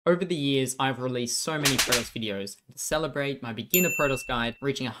Over the years, I've released so many Protoss videos. To celebrate my beginner Protoss guide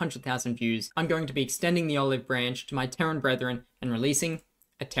reaching 100,000 views, I'm going to be extending the olive branch to my Terran brethren and releasing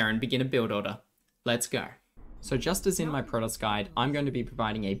a Terran beginner build order. Let's go. So just as in my Protoss guide, I'm going to be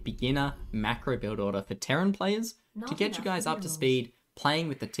providing a beginner macro build order for Terran players to get you guys up to speed, playing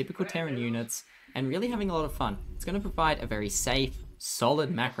with the typical Terran units, and really having a lot of fun. It's going to provide a very safe,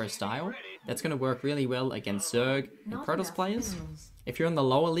 solid macro style that's going to work really well against Zerg and Protoss players. If you're in the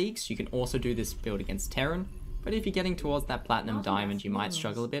lower leagues, you can also do this build against Terran, but if you're getting towards that Platinum Diamond, you might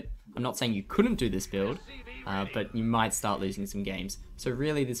struggle a bit. I'm not saying you couldn't do this build, but you might start losing some games. So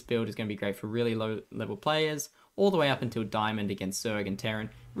really this build is going to be great for really low level players, all the way up until Diamond against Zerg and Terran.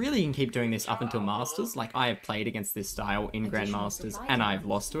 Really you can keep doing this up until Masters, like I have played against this style in Grandmasters and I've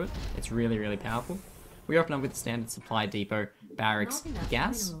lost to it. It's really, really powerful. We open up with the standard supply depot, barracks,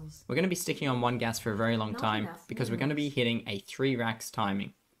 gas. We're going to be sticking on one gas for a very long time because we're going to be hitting a 3 racks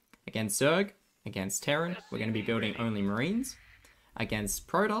timing. Against Zerg, against Terran, we're going to be building only Marines. Against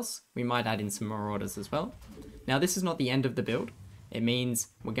Protoss, we might add in some Marauders as well. Now this is not the end of the build. It means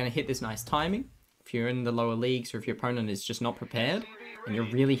we're going to hit this nice timing. If you're in the lower leagues or if your opponent is just not prepared and you're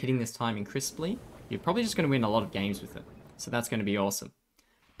really hitting this timing crisply, you're probably just going to win a lot of games with it. So that's going to be awesome.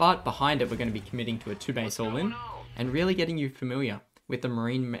 But behind it, we're going to be committing to a 2-base all-in and really getting you familiar with the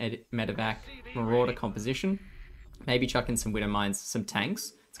Marine medevac Marauder composition. Maybe chuck in some Widow Mines, some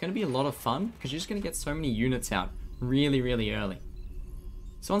tanks. It's going to be a lot of fun because you're just going to get so many units out really, really early.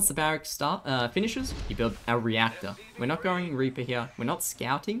 So once the barracks finishes, you build a reactor. We're not going Reaper here. We're not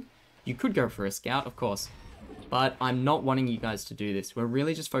scouting. You could go for a scout, of course, but I'm not wanting you guys to do this. We're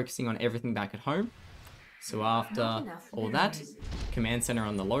really just focusing on everything back at home. So after all that, command center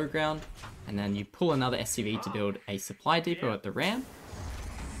on the low ground, and then you pull another SCV to build a supply depot at the ramp.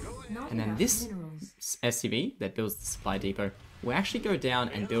 And then this SCV that builds the supply depot will actually go down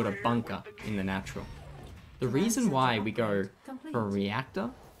and build a bunker in the natural. The reason why we go for a reactor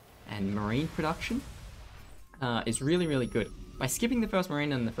and marine production is really, really good. By skipping the first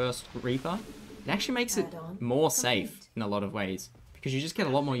marine and the first reaper, it actually makes it more safe in a lot of ways because you just get a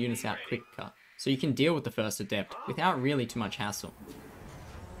lot more units out quicker. So you can deal with the first adept without really too much hassle.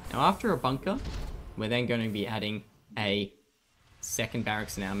 Now after a bunker, we're then going to be adding a second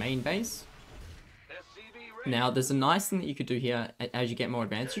barracks in our main base. Now there's a nice thing that you could do here as you get more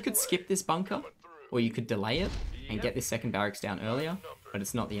advanced. You could skip this bunker, or you could delay it and get this second barracks down earlier, but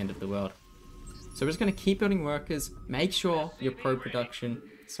it's not the end of the world. So we're just going to keep building workers, make sure your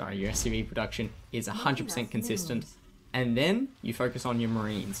your SCV production is 100% consistent, and then you focus on your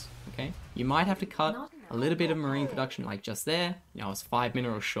Marines, okay? You might have to cut a little bit of Marine production like just there, you know, it's 5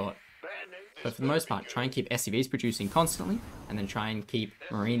 minerals short. But for the most part, try and keep SCVs producing constantly, and then try and keep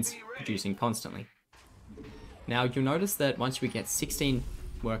Marines producing constantly. Now you'll notice that once we get 16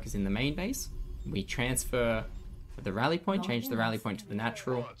 workers in the main base, we transfer the rally point, change the rally point to the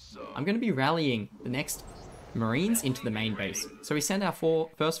natural. I'm going to be rallying the next Marines into the main base. So we send our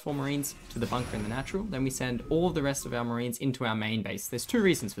first four Marines to the bunker in the natural, then we send all of the rest of our Marines into our main base. There's two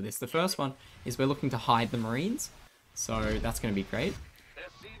reasons for this. The first one is we're looking to hide the Marines, so that's going to be great.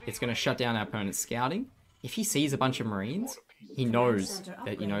 It's going to shut down our opponent's scouting. If he sees a bunch of Marines, he knows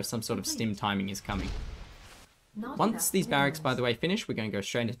that, you know, some sort of stim timing is coming. Once these barracks, by the way, finish, we're going to go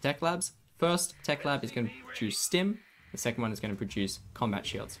straight into tech labs. First tech lab is going to produce stim. The second one is going to produce combat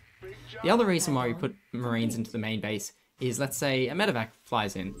shields. The other reason why we put Marines into the main base is, let's say a medevac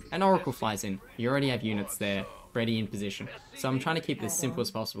flies in, an Oracle flies in. You already have units there, ready in position. So I'm trying to keep this simple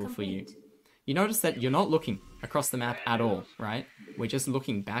as possible for you. You notice that you're not looking across the map at all, right? We're just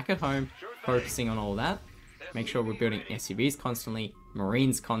looking back at home, focusing on all that. Make sure we're building SCVs constantly,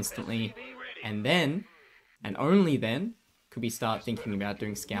 Marines constantly, and then, and only then, could we start thinking about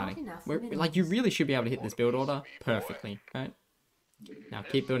doing scouting. Like, you really should be able to hit this build order perfectly, right? Now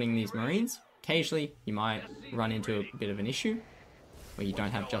keep building these Marines. Occasionally you might run into a bit of an issue where you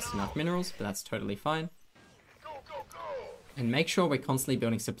don't have just enough minerals, but that's totally fine. And make sure we're constantly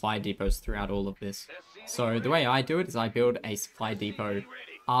building supply depots throughout all of this. So the way I do it is I build a supply depot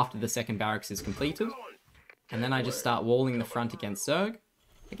after the second barracks is completed, and then I just start walling the front against Zerg.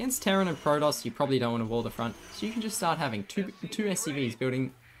 Against Terran and Protoss, you probably don't want to wall the front, so you can just start having two SCVs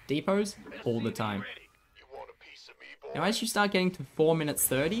building depots all the time. Now as you start getting to 4 minutes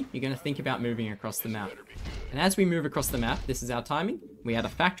 30, you're going to think about moving across the map. And as we move across the map, this is our timing. We add a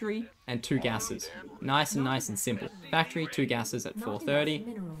factory and 2 gases. Nice and simple. Factory, 2 gases at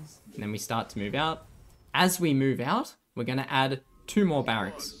 4:30, and then we start to move out. As we move out, we're going to add 2 more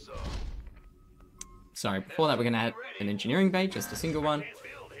barracks. Sorry, before that we're going to add an engineering bay, just a single one.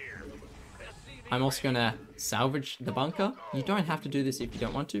 I'm also going to salvage the bunker. You don't have to do this if you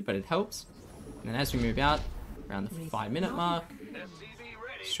don't want to, but it helps. And then as we move out, around the 5-minute mark,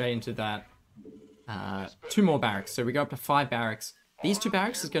 straight into that 2 more barracks. So we go up to 5 barracks. These 2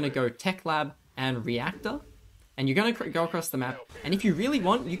 barracks is going to go tech lab and reactor. And you're going to go across the map. And if you really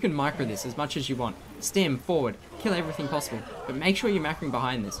want, you can micro this as much as you want. Stem, forward, kill everything possible. But make sure you're macroing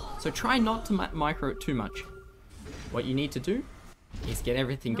behind this. So try not to micro it too much. What you need to do is get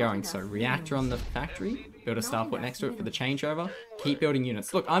everything going. So reactor on the factory, build a starport next to it for the changeover, keep building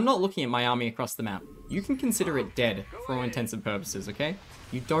units. Look, I'm not looking at my army across the map. You can consider it dead for all intents and purposes, okay?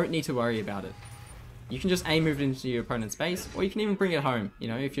 You don't need to worry about it. You can just aim move it into your opponent's base, or you can even bring it home, you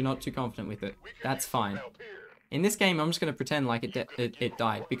know, if you're not too confident with it. That's fine. In this game, I'm just going to pretend like it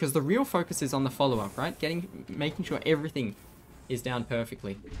died, because the real focus is on the follow-up, right? Making sure everything is down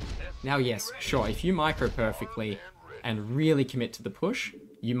perfectly. Now, yes, sure, if you micro perfectly and really commit to the push,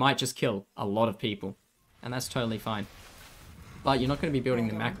 you might just kill a lot of people, and that's totally fine. But you're not going to be building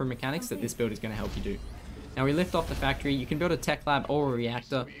the macro mechanics that this build is going to help you do. Now we lift off the factory. You can build a tech lab or a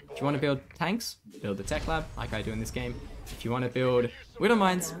reactor. If you want to build tanks, build the tech lab, like I do in this game. If you want to build widow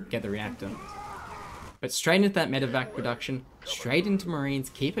mines, get the reactor. But straight into that medevac production, straight into marines,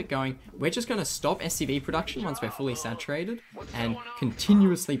 keep it going. We're just going to stop SCV production once we're fully saturated and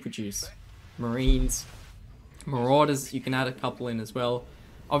continuously produce. Marines, marauders, you can add a couple in as well.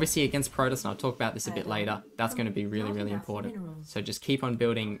 Obviously against Protoss, and I'll talk about this a bit later, that's going to be really, really important. So just keep on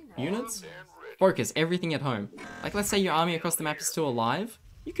building units. Focus everything at home. Like let's say your army across the map is still alive,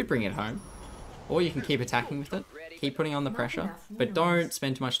 you could bring it home. Or you can keep attacking with it, keep putting on the pressure, but don't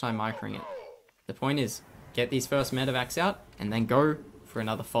spend too much time microing it. The point is, get these first medevacs out, and then go for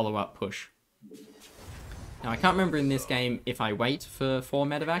another follow-up push. Now, I can't remember in this game if I wait for 4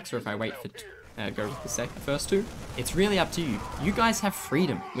 medevacs, or if I wait for go with the first 2. It's really up to you. You guys have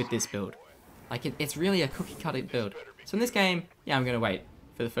freedom with this build. Like, it's really a cookie-cutter build. So in this game, yeah, I'm going to wait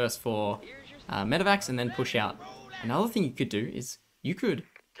for the first 4 medevacs, and then push out. Another thing you could do is, you could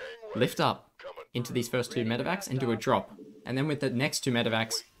lift up into these first 2 medevacs, and do a drop. And then with the next 2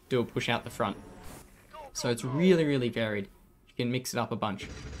 medevacs, do a push out the front. So it's really, really varied. You can mix it up a bunch.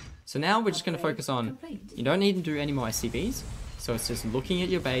 So now we're just going to focus on, you don't need to do any more SCVs. So it's just looking at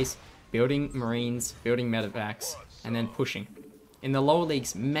your base, building marines, building medevacs, and then pushing. In the lower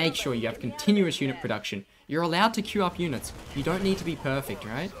leagues, make sure you have continuous unit production. You're allowed to queue up units. You don't need to be perfect,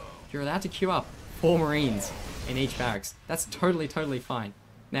 right? You're allowed to queue up 4 marines in each barracks. That's totally, totally fine.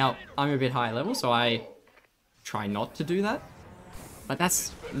 Now, I'm a bit higher level, so I try not to do that. But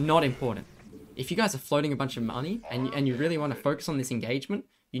that's not important. If you guys are floating a bunch of money and you really want to focus on this engagement,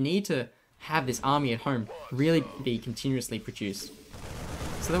 you need to have this army at home really be continuously produced.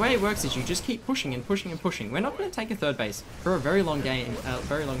 So the way it works is you just keep pushing and pushing and pushing. We're not going to take a third base for a very long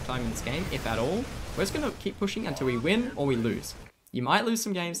time in this game, if at all. We're just going to keep pushing until we win or we lose. You might lose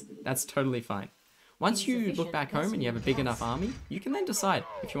some games, that's totally fine. Once you look back home and you have a big enough army, you can then decide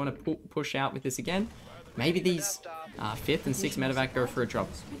if you want to push out with this again. Maybe these 5th and 6th medevac go for a drop.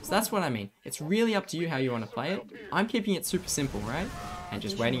 So that's what I mean. It's really up to you how you want to play it. I'm keeping it super simple, right? And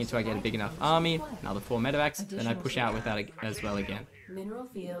just waiting until I get a big enough army, another 4 medevacs, then I push out with that as well again. And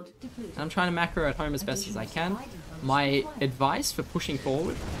I'm trying to macro at home as best as I can. My advice for pushing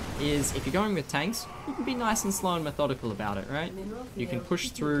forward is if you're going with tanks, you can be nice and slow and methodical about it, right? You can push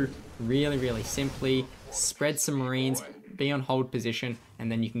through really, really simply, spread some marines, be on hold position, and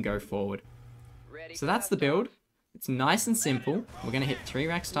then you can go forward. So that's the build. It's nice and simple. We're going to hit 3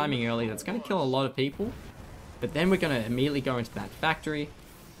 racks timing early. That's going to kill a lot of people. But then we're going to immediately go into that factory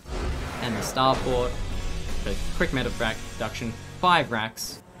and the starport, the quick medevac production, 5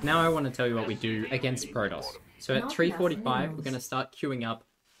 racks. Now I want to tell you what we do against Protoss. So at 3:45, we're going to start queuing up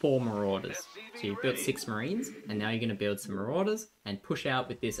 4 marauders. So you've built 6 marines, and now you're going to build some marauders and push out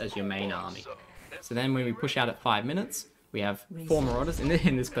with this as your main army. So then when we push out at 5 minutes, we have 4 marauders. In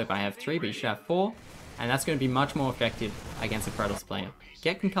this clip I have 3, but you should have 4. And that's going to be much more effective against a Protoss player.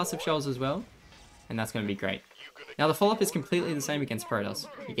 Get concussive shells as well, and that's going to be great. Now the follow-up is completely the same against Protoss.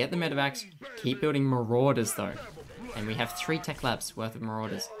 You get the medevacs, keep building marauders though. And we have 3 tech labs worth of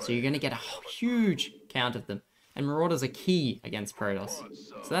marauders. So you're going to get a huge count of them. And marauders are key against Protoss.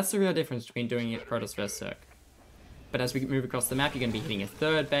 So that's the real difference between doing it Protoss versus Circ. But as we move across the map, you're going to be hitting a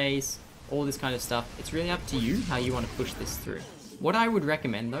 3rd base, all this kind of stuff. It's really up to you how you want to push this through. What I would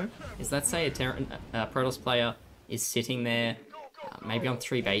recommend though, is let's say a Protoss player is sitting there, maybe on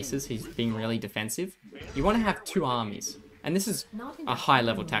 3 bases, he's being really defensive. You want to have 2 armies. And this is a high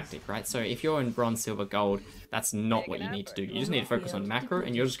level tactic, right? So if you're in bronze, silver, gold, that's not what you need to do. You just need to focus on macro,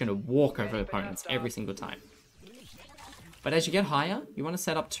 and you're just going to walk over opponents every single time. But as you get higher, you want to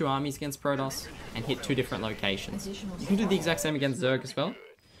set up 2 armies against Protoss and hit 2 different locations. You can do the exact same against Zerg as well.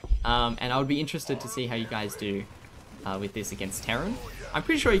 And I would be interested to see how you guys do with this against Terran. I'm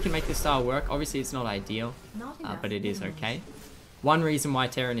pretty sure you can make this style work. Obviously, it's not ideal, but it is okay. One reason why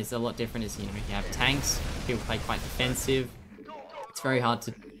Terran is a lot different is, you know, you have tanks, people play quite defensive. It's very hard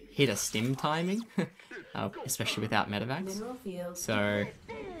to hit a stim timing, especially without medevacs. So,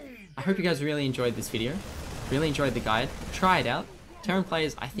 I hope you guys really enjoyed this video. Really enjoyed the guide. Try it out. Terran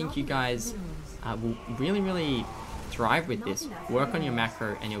players, I think you guys will really thrive with this. Work on your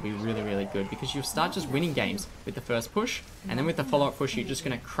macro and you'll be really good, because you'll start just winning games with the first push, and then with the follow-up push you're just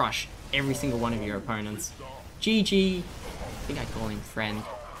going to crush every single one of your opponents. GG. I think I call him friend.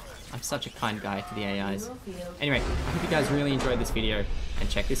 I'm such a kind guy to the AIs. Anyway, I hope you guys really enjoyed this video, and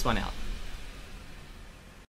check this one out.